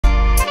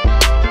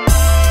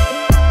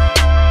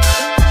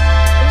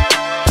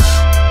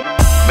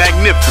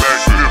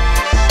magnificent.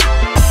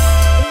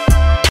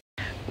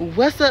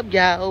 What's up,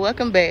 y'all?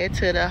 Welcome back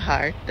to the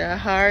Hart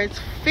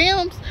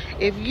Films.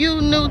 If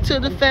you new to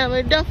the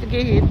family, don't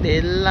forget hit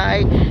that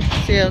like,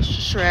 share,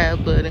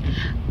 subscribe button.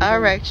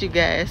 Alright, you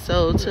guys,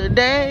 so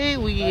today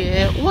we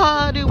at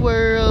Waldy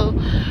World.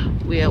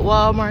 We at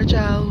Walmart,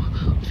 y'all.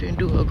 We finna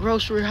do a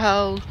grocery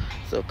haul,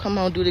 so come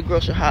on, do the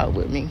grocery haul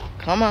with me.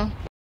 Come on.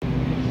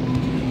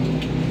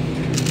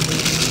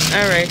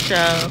 Alright,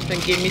 y'all,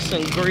 finna give me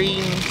some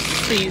green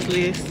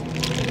seedless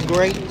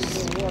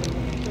grapes.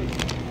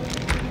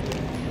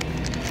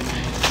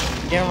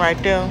 Them right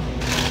there,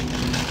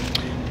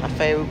 my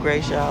favorite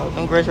grapes, y'all.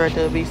 Them grapes right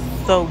there be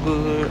so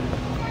good.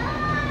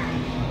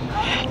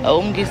 Oh,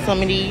 I'm gonna get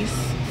some of these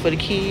for the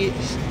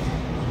kids.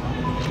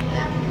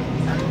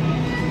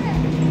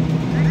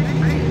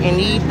 And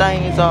these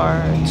things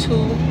are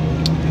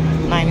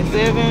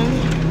 $2.97.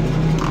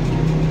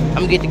 I'm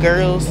gonna get the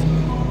girls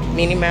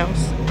Minnie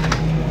Mouse.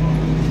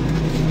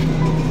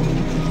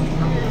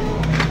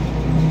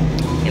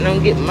 And I'm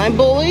gonna get my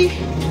boy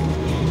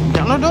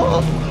Donald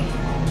Duck.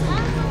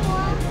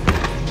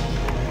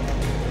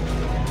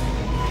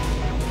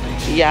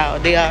 Y'all,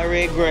 they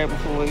already grabbing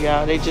for it,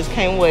 y'all. They just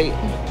can't wait.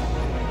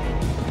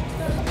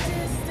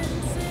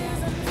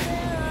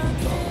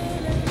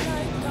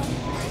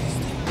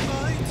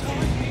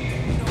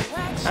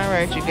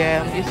 Alright, you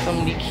guys, I'm gonna get some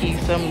of these keys,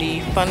 some of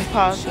these fun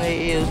pops, and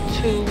it is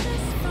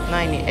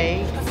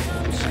 $2.98.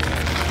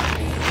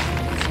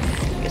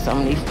 Get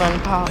some of these fun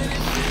pops.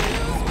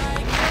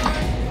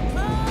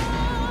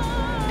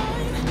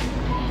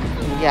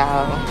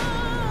 Y'all,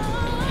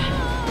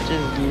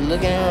 just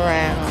looking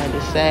around and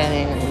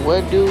deciding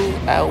what do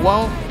I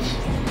want.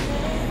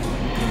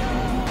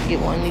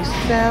 Get one of these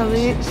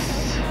salads.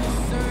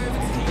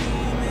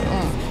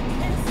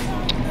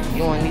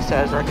 Get one of these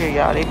salads right here,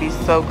 y'all. They be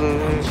so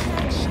good.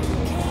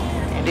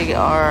 And they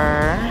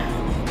are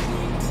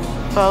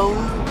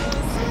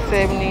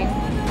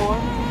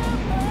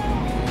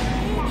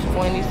 $4.74.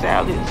 One of these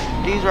salads.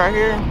 These right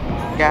here,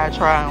 gotta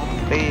try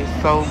them. They is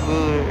so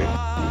good.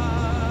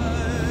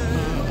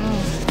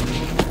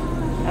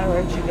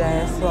 Alright, you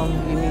guys, so I'm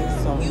gonna give me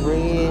some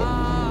red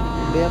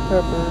bell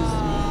peppers.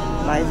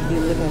 Nice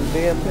good looking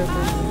bell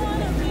peppers.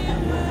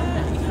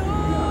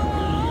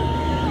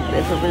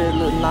 Bell peppers really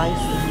look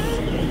nice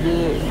and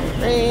good.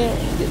 And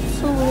get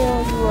two of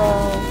them, you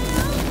all.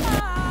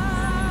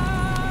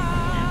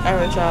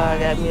 Alright, y'all, I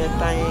got me a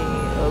thing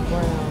of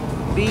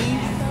ground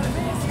beef.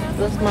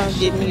 Let's mom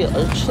get me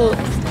a chuck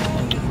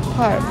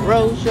Hart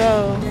roast,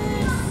 y'all.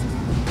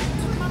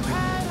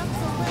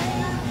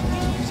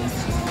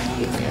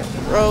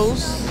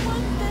 Roast.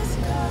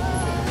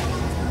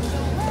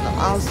 I'm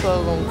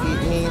also gonna get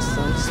me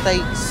some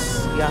steaks,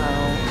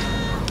 y'all.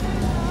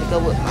 To go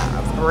with my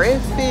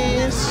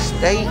breakfast,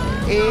 steak,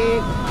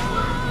 egg,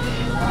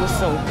 with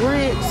some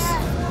grits.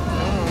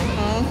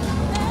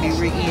 Be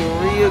eating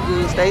real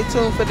good. Stay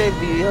tuned for that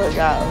video,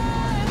 y'all.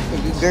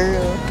 And your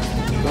girl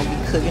gonna be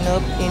cooking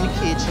up in the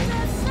kitchen.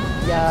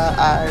 Y'all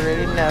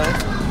already know.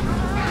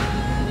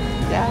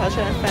 Y'all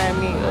trying to find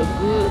me a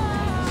good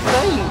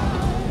steak.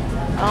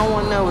 I don't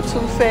want no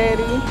too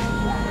fatty.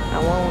 I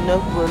want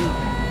enough with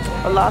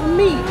a lot of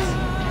meat.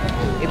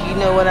 If you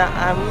know what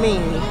I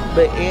mean.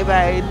 But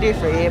everybody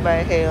different.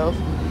 Everybody have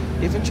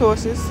different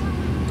choices.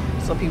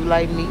 Some people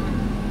like meat.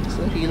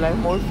 Some people like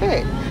more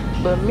fat.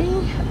 But me,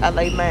 I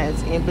like mine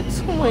in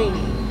between.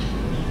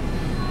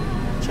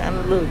 Trying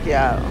to look,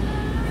 y'all.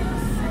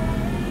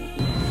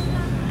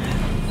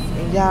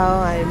 And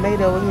y'all, I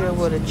made over here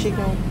with a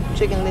chicken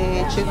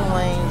leg, chicken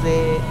wings.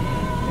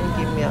 And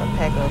give me a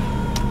pack of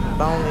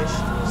boneless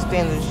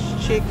spinach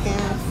chicken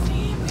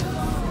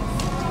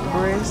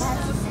breast. I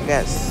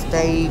got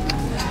steak. I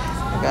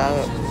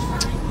got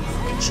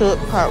chuck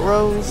pot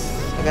roast.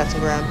 I got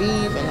some ground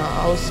beef, and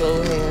I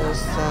also have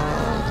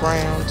some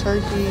ground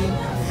turkey.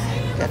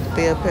 Got the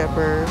bell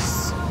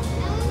peppers.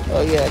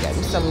 Oh yeah, I got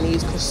me some of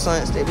these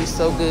croissants. They be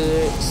so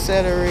good.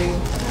 Celery.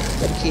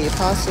 Got the kid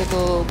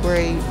popsicle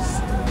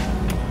grapes.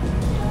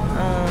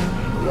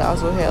 We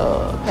also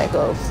have a pack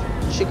of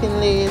chicken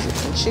legs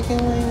and chicken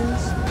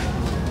wings.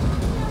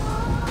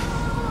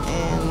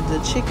 The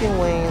chicken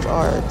wings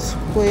are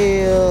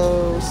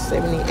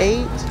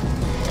 $12.78,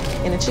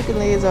 and the chicken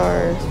legs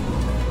are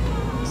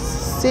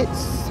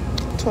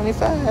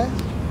 $6.25.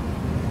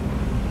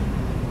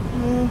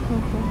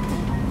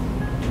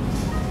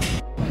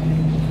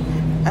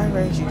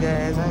 Alright, you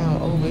guys, I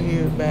am over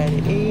here by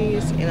the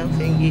eggs, and I'm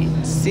finna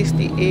get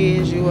 60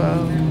 eggs, you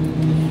all,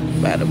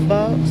 by the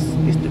box.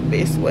 It's the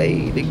best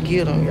way to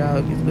get them, y'all.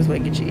 It's the best way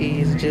to get your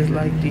eggs just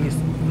like this.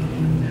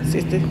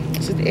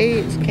 60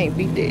 eggs, can't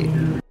beat that.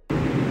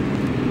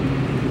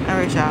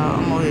 Alright, y'all,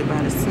 I'm over here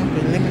by the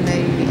simple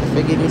lemonade.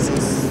 Forgive me some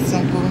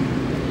simple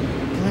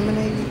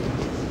lemonade.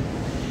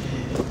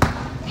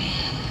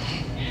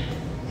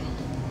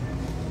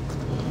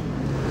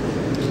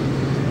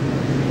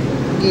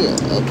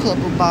 Get a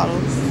couple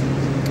bottles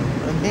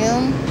of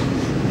them.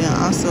 Then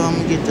also I'm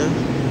gonna get the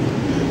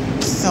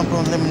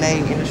simple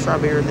lemonade and the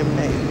strawberry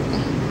lemonade.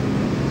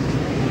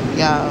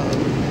 Y'all,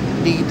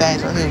 These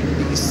things right here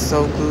would be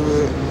so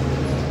good.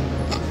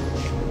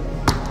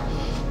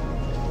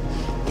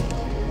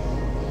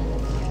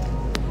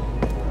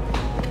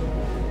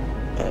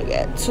 I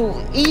got 2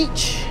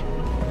 each.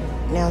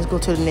 Now let's go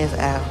to the next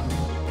aisle.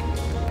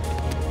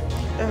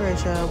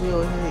 Alright, y'all, we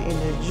over here in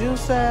the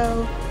juice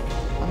aisle.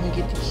 I'm gonna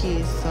get the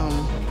kids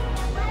some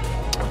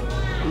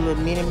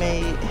little Minute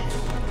Maid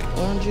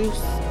orange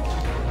juice.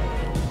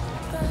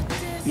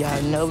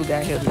 Y'all know we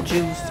gotta have the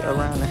juice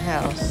around the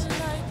house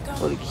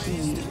for the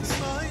kids.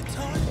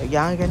 If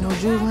y'all ain't got no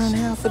juice around the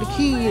house for the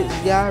kids,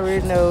 y'all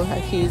already know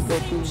how kids go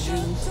through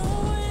juice.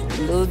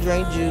 A little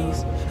drink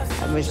juice.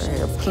 I make sure I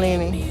have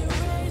plenty.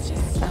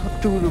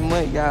 Through the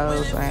month,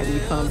 y'all, so I had to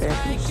come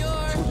back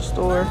to the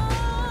store.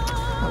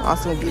 I'm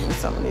also gonna get me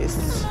some of this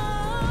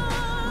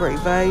great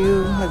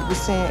value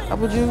 100%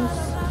 apple juice,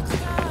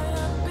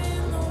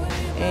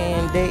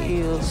 and that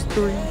is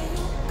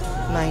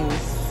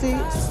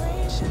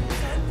 $3.96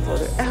 for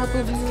the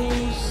apple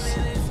juice.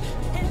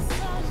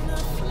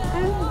 I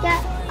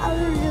got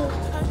apple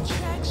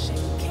juice.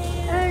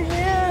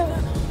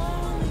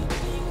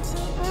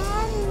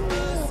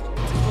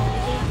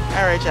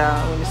 All right,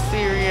 y'all, with the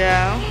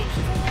cereal.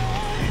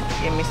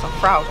 Give me some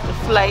Frosted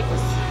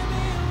Flakes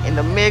in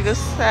the mega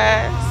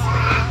size.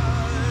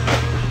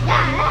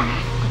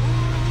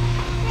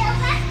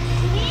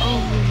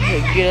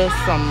 Get us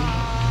some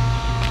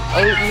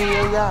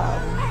oatmeal, y'all.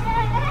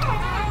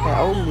 That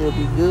oatmeal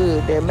be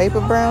good. That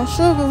maple brown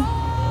sugar.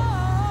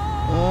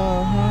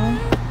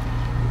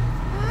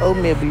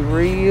 Oatmeal be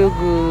real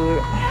good.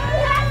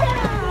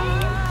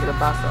 Get a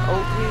box of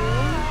oatmeal.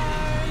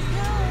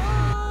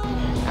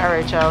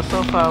 Alright, y'all,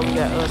 so far we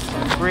got us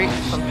some grits,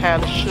 some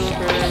powdered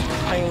sugar,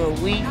 cream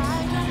of wheat,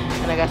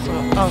 and I got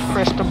some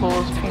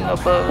Uncrustables,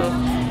 peanut butter,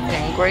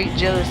 and great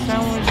jelly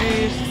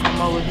sandwiches.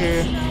 I'm over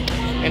here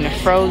in the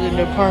frozen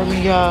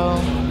department, y'all.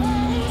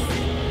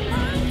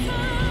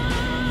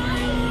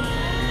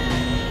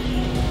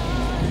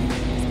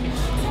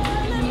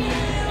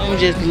 I'm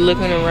just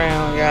looking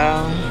around,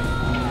 y'all,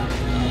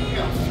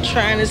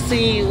 trying to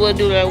see what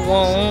do I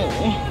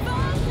want.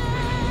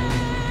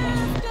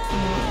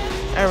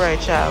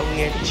 Alright, y'all,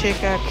 we at the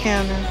checkout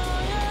counter.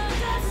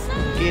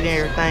 Get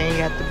everything.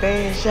 Got the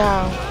bags,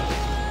 y'all.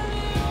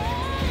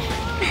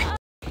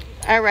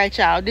 Alright,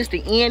 y'all, this is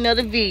the end of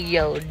the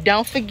video.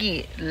 Don't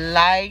forget,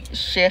 like,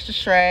 share,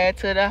 subscribe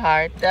to the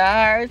Hart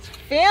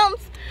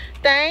Films.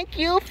 Thank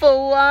you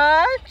for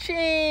watching.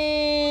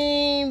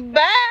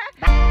 Bye.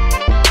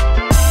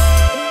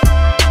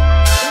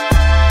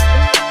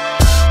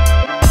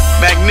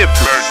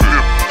 Magnificent.